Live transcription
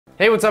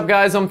Hey, what's up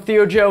guys? I'm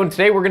Theo Joe, and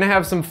today we're gonna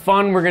have some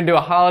fun. We're gonna do a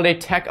holiday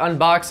tech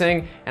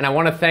unboxing, and I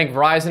wanna thank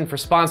Verizon for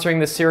sponsoring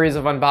this series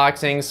of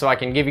unboxings so I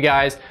can give you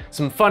guys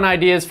some fun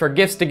ideas for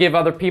gifts to give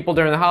other people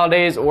during the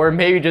holidays, or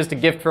maybe just a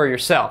gift for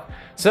yourself.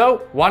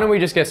 So why don't we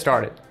just get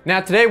started?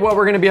 Now today what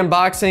we're gonna be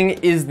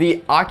unboxing is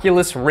the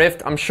Oculus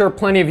Rift. I'm sure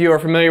plenty of you are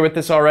familiar with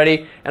this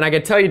already, and I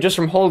can tell you just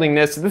from holding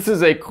this, this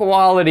is a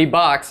quality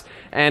box.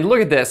 And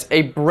look at this,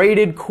 a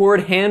braided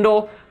cord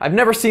handle. I've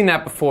never seen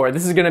that before.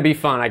 This is gonna be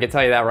fun, I can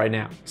tell you that right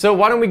now. So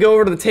why don't we go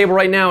over to the table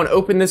right now and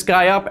open this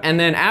guy up, and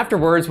then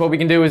afterwards what we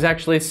can do is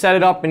actually set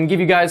it up and give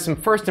you guys some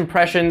first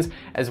impressions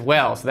as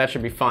well, so that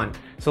should be fun.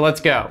 So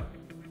let's go.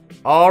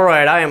 All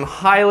right, I am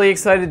highly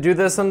excited to do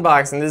this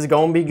unboxing. This is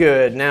gonna be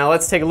good. Now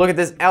let's take a look at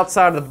this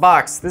outside of the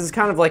box. This is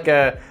kind of like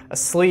a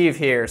sleeve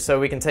here, so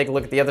we can take a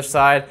look at the other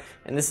side,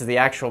 and this is the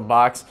actual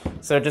box.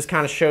 So it just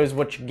kind of shows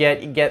what you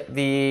get. You get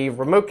the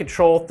remote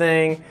control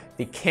thing,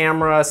 the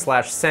camera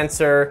 /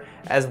 sensor,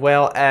 as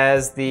well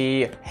as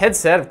the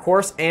headset, of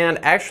course,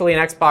 and actually an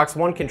Xbox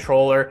One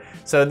controller.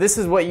 So this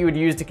is what you would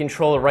use to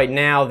control it right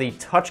now. The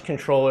touch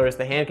controllers,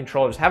 the hand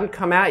controllers, haven't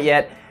come out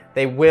yet.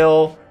 They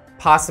will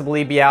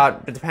possibly be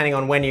out, but depending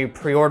on when you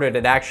pre-ordered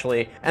it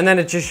actually. And then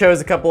it just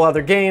shows a couple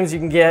other games you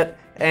can get,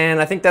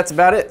 and I think that's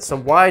about it. So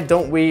why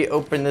don't we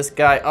open this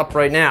guy up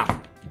right now?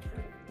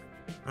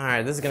 All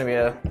right, this is gonna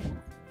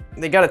be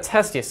they gotta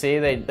test you, see?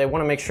 They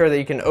wanna make sure that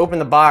you can open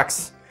the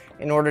box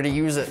in order to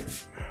use it.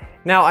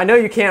 Now, I know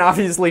you can't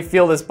obviously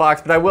feel this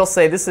box, but I will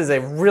say this is a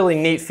really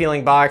neat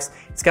feeling box.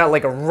 It's got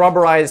like a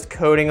rubberized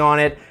coating on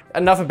it.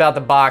 Enough about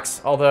the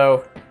box,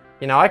 although,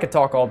 you know, I could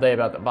talk all day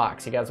about the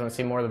box. You guys wanna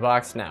see more of the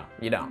box? No,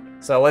 you don't.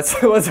 So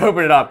let's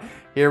open it up.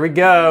 Here we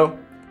go.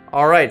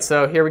 All right,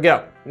 so here we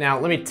go. Now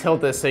let me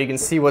tilt this so you can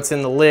see what's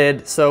in the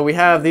lid. So we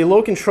have the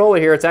little controller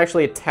here. It's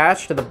actually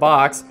attached to the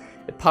box.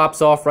 It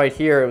pops off right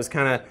here. It was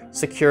kind of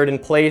secured in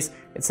place.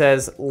 It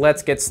says,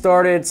 let's get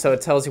started. So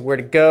it tells you where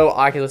to go,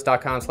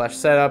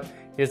 oculus.com/setup.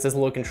 Here's this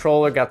little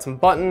controller, got some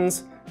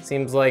buttons.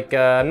 Seems like,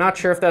 I'm not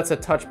sure if that's a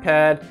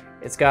touchpad.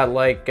 It's got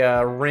like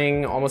a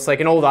ring, almost like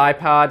an old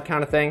iPod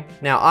kind of thing.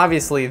 Now,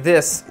 obviously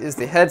this is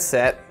the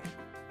headset,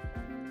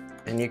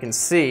 and you can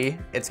see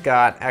it's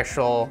got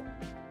actual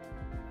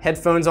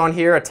headphones on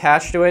here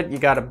attached to it. You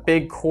got a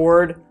big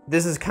cord.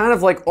 This is kind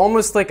of like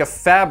almost like a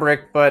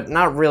fabric, but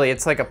not really.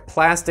 It's like a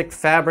plastic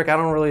fabric. I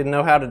don't really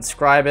know how to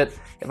describe it.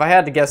 If I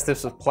had to guess,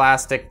 this was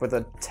plastic with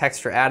a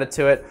texture added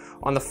to it.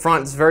 On the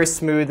front, it's very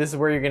smooth. This is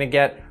where you're gonna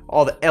get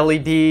all the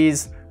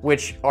LEDs,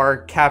 which are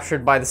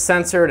captured by the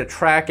sensor to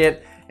track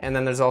it. And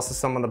then there's also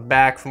some on the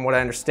back, from what I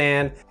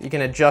understand. You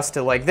can adjust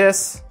it like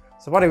this.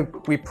 So why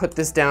don't we put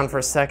this down for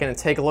a second and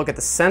take a look at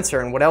the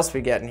sensor and what else we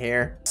get in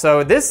here.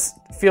 So this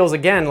feels,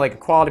 again, like a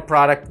quality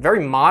product, very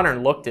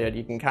modern look to it.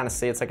 You can kind of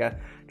see it's like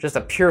just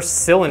a pure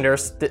cylinder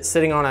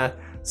sitting on a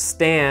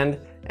stand.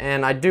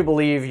 And I do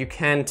believe you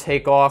can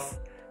take off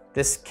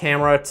this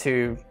camera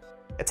to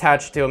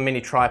attach to a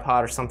mini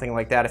tripod or something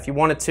like that if you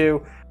wanted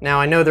to. Now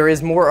I know there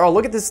is more. Oh,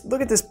 look at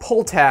this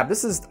pull tab.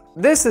 This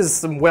is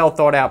some well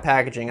thought out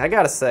packaging. I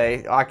gotta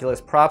say, Oculus,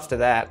 props to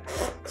that.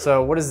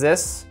 So what is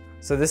this?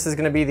 So this is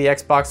gonna be the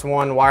Xbox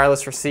One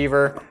wireless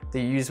receiver that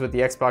you use with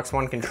the Xbox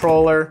One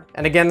controller.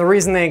 And again, the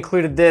reason they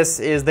included this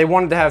is they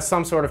wanted to have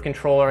some sort of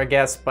controller, I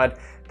guess, but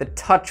the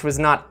touch was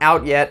not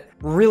out yet.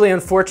 Really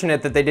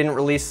unfortunate that they didn't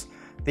release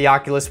the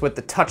Oculus with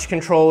the touch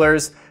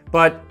controllers,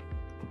 but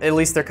at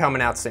least they're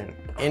coming out soon.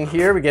 In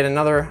here, we get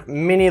another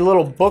mini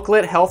little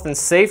booklet, health and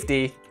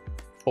safety.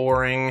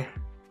 Boring.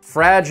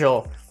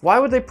 Fragile. Why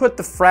would they put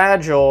the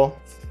fragile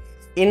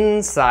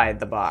inside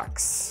the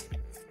box?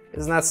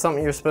 Isn't that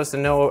something you're supposed to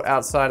know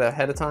outside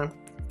ahead of time?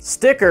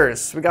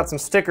 Stickers. We got some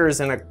stickers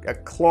and a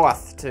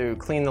cloth to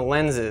clean the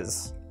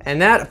lenses.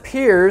 And that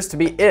appears to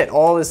be it.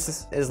 All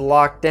this is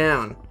locked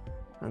down.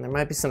 And there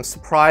might be some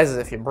surprises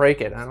if you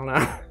break it. I don't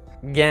know.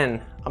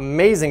 Again,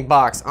 amazing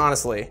box,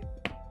 honestly.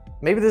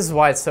 Maybe this is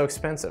why it's so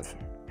expensive.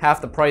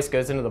 Half the price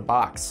goes into the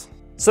box.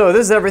 So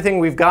this is everything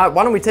we've got.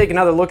 Why don't we take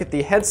another look at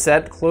the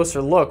headset,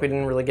 closer look. We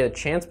didn't really get a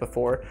chance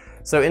before.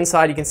 So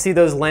inside you can see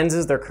those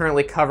lenses. They're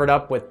currently covered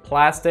up with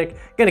plastic.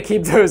 Gonna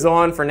keep those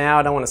on for now.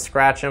 I don't want to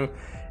scratch them.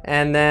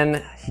 And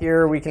then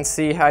here we can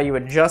see how you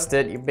adjust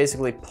it. You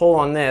basically pull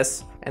on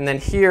this. And then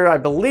here, I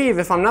believe,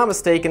 if I'm not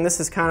mistaken, this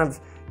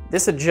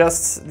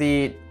adjusts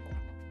the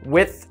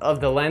width of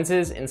the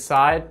lenses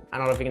inside. I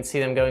don't know if you can see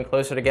them going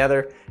closer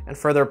together and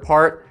further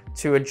apart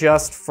to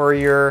adjust for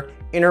your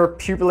inner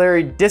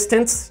pupillary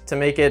distance to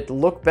make it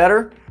look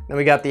better. Then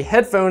we got the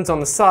headphones on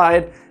the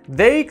side.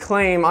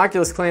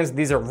 Oculus claims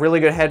these are really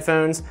good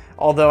headphones,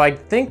 although I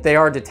think they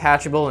are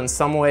detachable in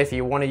some way if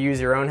you want to use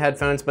your own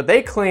headphones, but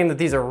they claim that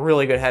these are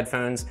really good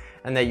headphones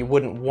and that you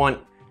wouldn't want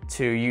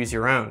to use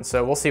your own.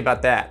 So we'll see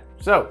about that.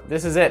 So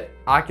this is it,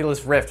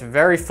 Oculus Rift.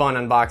 Very fun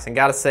unboxing.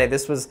 Gotta say,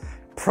 this was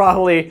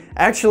probably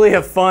actually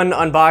a fun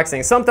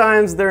unboxing.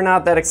 Sometimes they're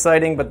not that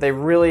exciting, but they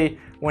really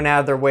went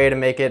out of their way to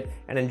make it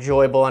an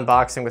enjoyable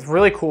unboxing with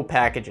really cool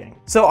packaging.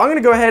 So I'm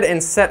gonna go ahead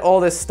and set all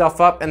this stuff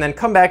up and then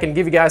come back and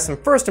give you guys some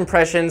first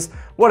impressions,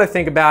 what I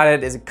think about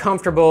it. Is it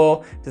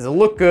comfortable? Does it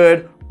look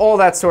good? all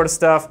that sort of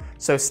stuff.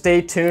 So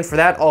stay tuned for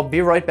that. I'll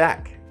be right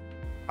back.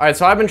 All right,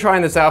 so I've been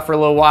trying this out for a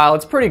little while.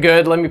 It's pretty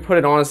good. Let me put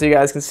it on so you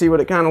guys can see what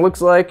it kind of looks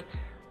like.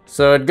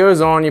 So it goes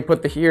on, you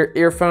put the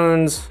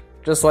earphones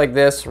just like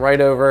this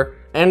right over,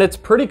 and it's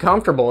pretty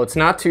comfortable. It's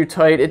not too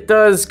tight. It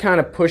does kind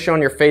of push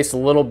on your face a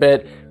little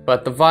bit,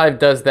 but the Vive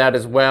does that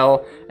as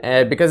well,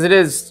 because it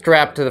is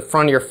strapped to the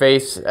front of your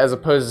face as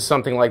opposed to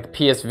something like the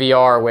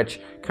PSVR,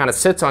 which kind of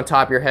sits on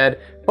top of your head.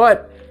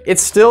 But it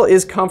still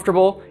is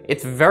comfortable.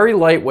 It's very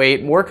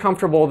lightweight, more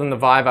comfortable than the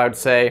Vive, I would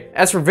say.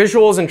 As for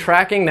visuals and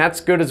tracking, that's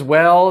good as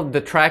well.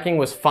 The tracking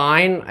was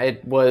fine.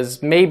 It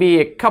was maybe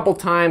a couple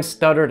times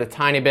stuttered a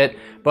tiny bit,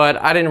 but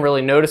I didn't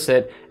really notice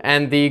it.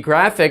 And the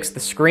graphics,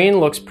 the screen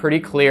looks pretty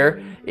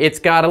clear. It's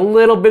got a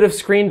little bit of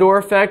screen door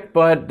effect,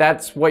 but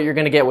that's what you're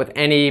gonna get with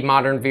any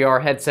modern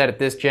VR headset at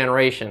this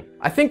generation.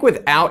 I think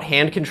without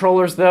hand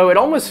controllers though, it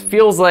almost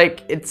feels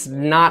like it's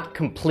not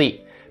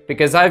complete,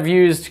 because I've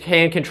used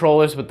hand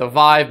controllers with the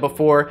Vive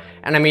before,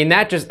 and I mean,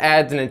 that just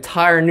adds an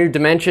entire new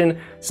dimension.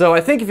 So I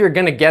think if you're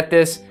gonna get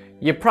this,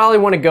 you probably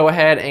wanna go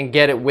ahead and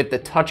get it with the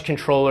touch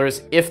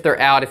controllers if they're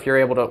out, if you're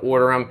able to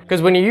order them.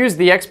 Because when you use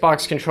the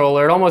Xbox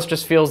controller, it almost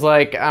just feels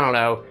like, I don't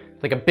know,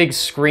 like a big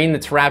screen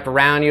that's wrapped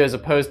around you, as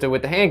opposed to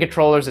with the hand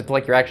controllers, it's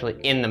like you're actually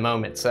in the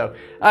moment. So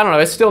I don't know,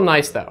 it's still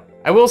nice though.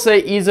 I will say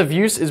ease of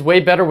use is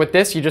way better with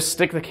this. You just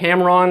stick the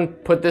camera on,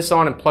 put this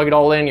on and plug it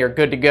all in, you're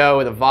good to go.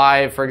 With a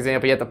Vive, for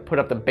example, you have to put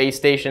up the base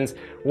stations.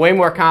 Way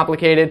more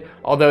complicated,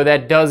 although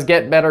that does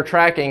get better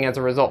tracking as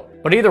a result.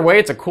 But either way,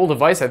 it's a cool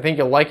device. I think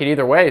you'll like it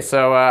either way,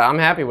 so I'm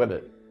happy with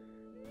it.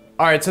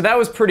 Alright, so that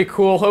was pretty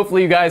cool.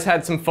 Hopefully you guys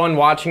had some fun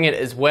watching it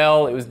as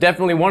well. It was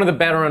definitely one of the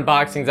better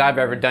unboxings I've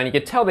ever done. You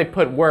could tell they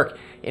put work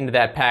into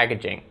that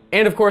packaging.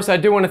 And of course, I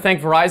do want to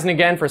thank Verizon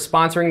again for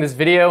sponsoring this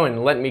video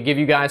and letting me give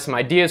you guys some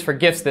ideas for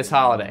gifts this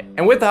holiday.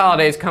 And with the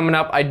holidays coming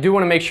up, I do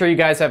want to make sure you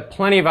guys have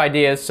plenty of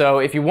ideas, so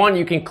if you want,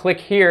 you can click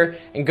here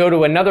and go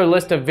to another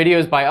list of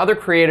videos by other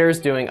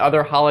creators doing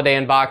other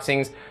holiday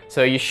unboxings,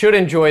 so you should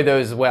enjoy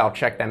those as well.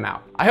 Check them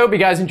out. I hope you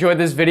guys enjoyed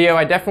this video.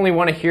 I definitely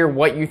want to hear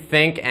what you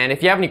think, and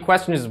if you have any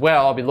questions as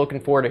well, I'll be looking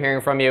forward to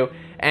hearing from you.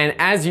 And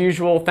as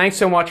usual, thanks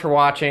so much for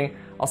watching.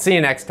 I'll see you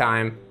next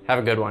time. Have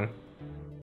a good one.